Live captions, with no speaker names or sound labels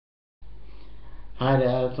Hi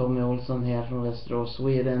there, Tommy Olsson here from Västerås,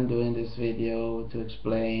 Sweden, doing this video to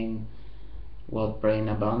explain what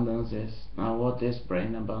Brainabundance is. Now, what is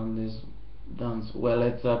Brainabundance? Well,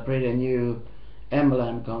 it's a pretty new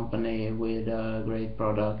MLM company with a great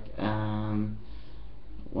product and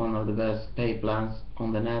one of the best pay plans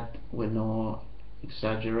on the net with no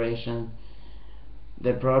exaggeration.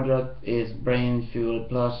 The product is Brain Fuel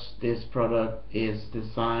Plus. This product is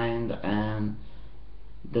designed and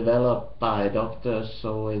developed by doctors,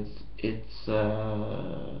 so it's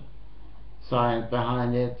science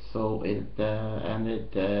behind it, so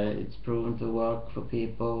it's proven to work for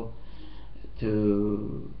people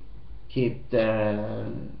to keep their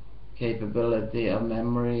capability of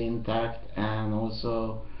memory intact, and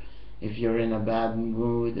also if you're in a bad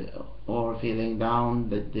mood or feeling down,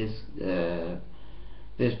 that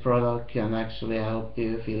this product can actually help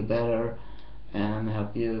you feel better and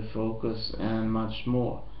help you focus and much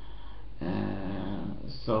more.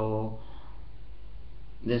 So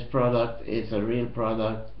this product is a real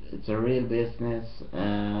product, it's a real business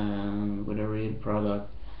with a real product,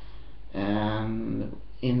 and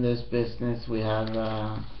in this business we have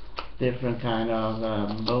different kind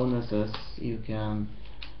of bonuses you can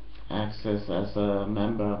access as a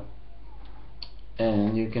member,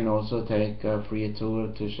 and you can also take a free tour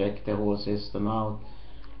to check the whole system out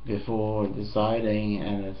before deciding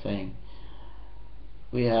anything.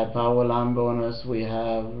 We have power line bonus, we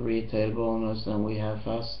have retail bonus, and we have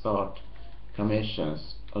fast start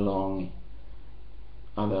commissions along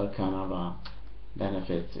other kind of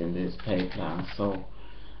benefits in this pay plan. So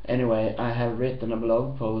anyway, I have written a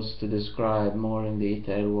blog post to describe more in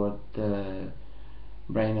detail what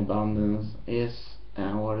Brainabundance is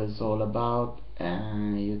and what it's all about,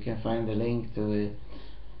 and you can find the link to it,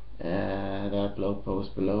 that blog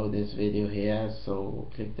post below this video here, so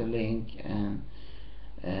click the link and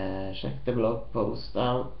check the blog post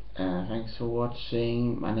out. Thanks for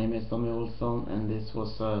watching. My name is Tommy Olsson, and this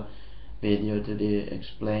was a video to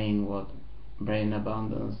explain what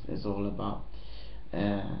Brainabundance is all about.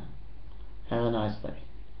 Have a nice day.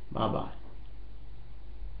 Bye bye.